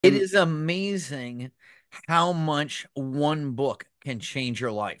It And is amazing how much one book can change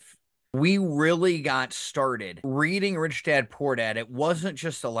your life. We really got started reading Rich Dad Poor Dad. It wasn't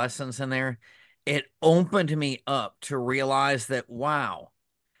just the lessons in there, it opened me up to realize that, wow,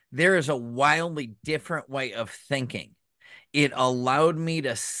 there is a wildly different way of thinking. It allowed me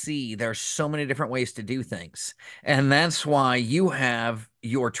to see there's so many different ways to do things. And that's why you have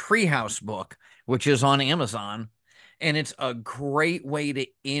your Treehouse book, which is on Amazon. And it's a great way to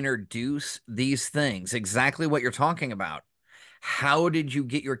introduce these things, exactly what you're talking about. How did you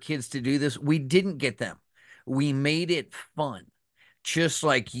get your kids to do this? We didn't get them. We made it fun. Just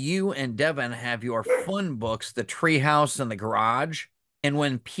like you and Devin have your fun books, The Treehouse and The Garage. And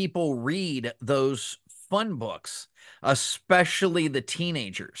when people read those fun books, especially the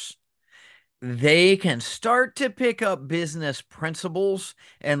teenagers, they can start to pick up business principles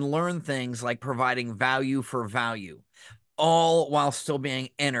and learn things like providing value for value, all while still being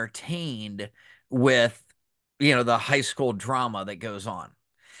entertained with, the high school drama that goes on.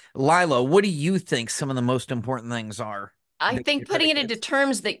 Lila, what do you think some of the most important things are I that you think for the putting it into kids?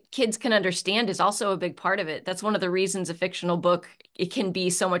 terms that kids can understand is also a big part of it. That's one of the reasons a fictional book it can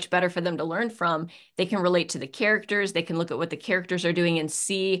be so much better for them to learn from. They can relate to the characters, they can look at what the characters are doing and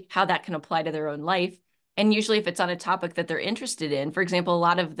see how that can apply to their own life. And usually, if it's on a topic that they're interested in, for example, a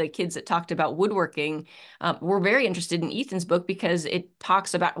lot of the kids that talked about woodworking were very interested in Ethan's book because it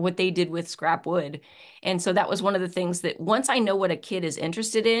talks about what they did with scrap wood. And so that was one of the things that once I know what a kid is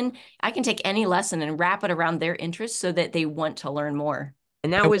interested in, I can take any lesson and wrap it around their interests so that they want to learn more.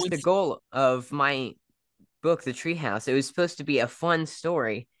 that And was the once goal of my book, The Treehouse. It was supposed to be a fun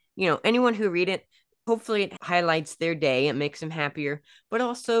story. Anyone who read it, hopefully it highlights their day, it makes them happier, but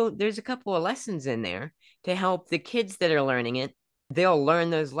also there's a couple of lessons in there to help the kids that are learning it. They'll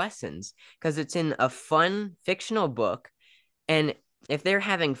learn those lessons because it's in a fun fictional book. And if they're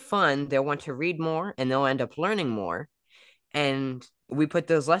having fun, they'll want to read more and they'll end up learning more. And we put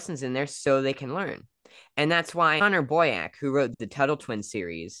those lessons in there so they can learn. And that's why 𝘾𝙧𝙞𝙞𝙀𝙖𝙡, who wrote the 𝘾𝙧𝙞𝙀𝙀𝙀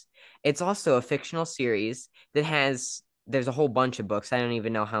series, it's also a fictional series that there's a whole bunch of books. I don't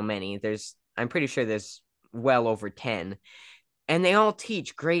even know how many. I'm pretty sure there's well over 10. And they all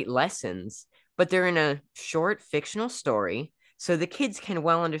teach great lessons, but they're in a short fictional story so the kids can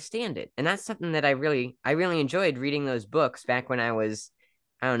well understand it. And that's something that I really enjoyed reading those books back when I was,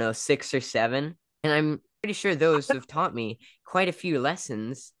 I don't know, 6 or 7. And I'm pretty sure those have taught me quite a few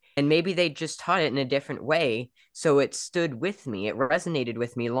lessons. And maybe they just taught it in a different way. So it stood with me. It resonated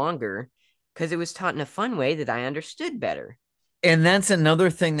with me longer because it was taught in a fun way that I understood better. and that's another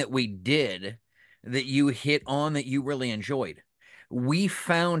thing that we did that you hit on that you really enjoyed. We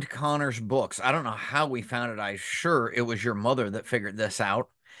found Connor's books. I don't know how we found it. I'm sure it was your mother that figured this out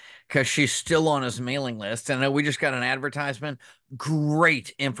because she's still on his mailing list. And we just got an advertisement.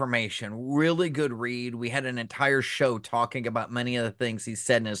 Great information, really good read. We had an entire show talking about many of the things he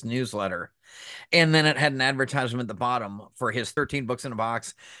said in his newsletter. And then it had an advertisement at the bottom for his 13 books in a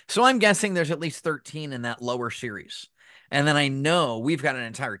box. So I'm guessing there's at least 13 in that lower series. And then I know we've got an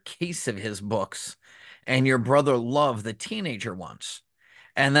entire case of his books, and your brother loved the teenager ones.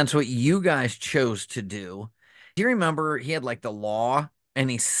 And that's what you guys chose to do. Do you remember he had like the law and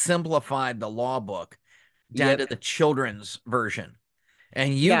he simplified the law book down to Yep. the children's version?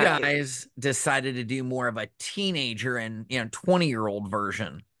 And you Yeah. guys decided to do more of a teenager and 20-year-old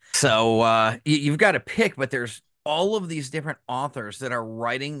version. So you've got to pick, but there's all of these different authors that are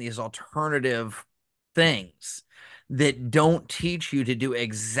writing these alternative things that don't teach you to do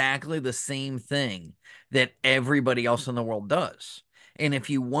exactly the same thing that everybody else in the world does. And if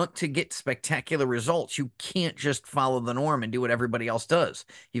you want to get spectacular results, you can't just follow the norm and do what everybody else does.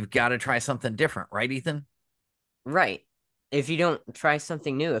 You've got to try something different, right, Ethan? Right. If you don't try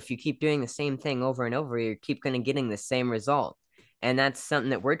something new, if you keep doing the same thing over and over, you keep going to getting the same result. And that's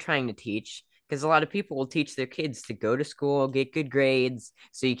something that we're trying to teach because a lot of people will teach their kids to go to school, get good grades,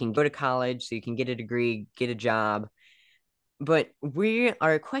 so you can go to college, so you can get a degree, get a job. But we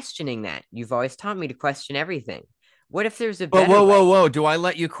are questioning that. You've always taught me to question everything. What if there's a Whoa, better whoa, way? whoa, whoa. Do I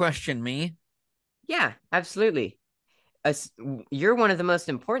let you question me? Yeah, absolutely. As you're one of the most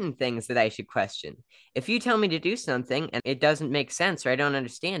important things that I should question. If you tell me to do something and it doesn't make sense or I don't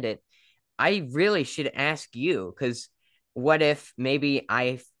understand it, I really should ask you because what if maybe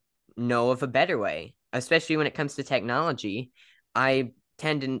I know of a better way, especially when it comes to technology? I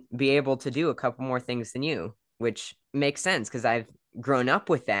tend to be able to do a couple more things than you, which makes sense because I've grown up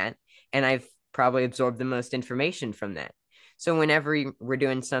with that and I've probably absorbed the most information from that. So whenever we're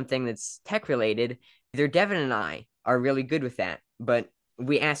doing something that's tech related, either Devin and I are really good with that, but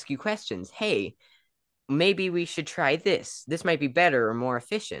we ask you questions. Hey, maybe we should try this. This might be better or more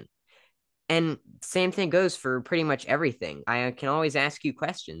efficient. And same thing goes for pretty much everything. I can always ask you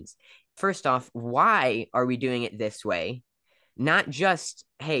questions. First off, why are we doing it this way? Not just,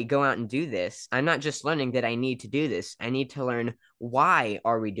 hey, go out and do this. I'm not just learning that I need to do this. I need to learn, why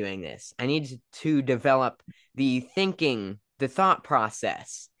are we doing this? I need to develop the thinking, the thought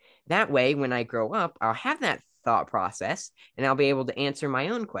process. That way, when I grow up, I'll have that thought process and I'll be able to answer my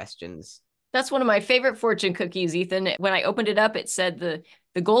own questions. That's one of my favorite fortune cookies, Ethan. When I opened it up, it said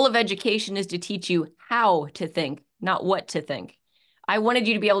the goal of education is to teach you how to think, not what to think. I wanted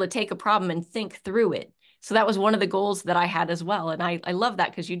you to be able to take a problem and think through it. So that was one of the goals that I had as well. And I love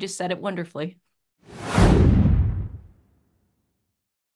that because you just said it wonderfully.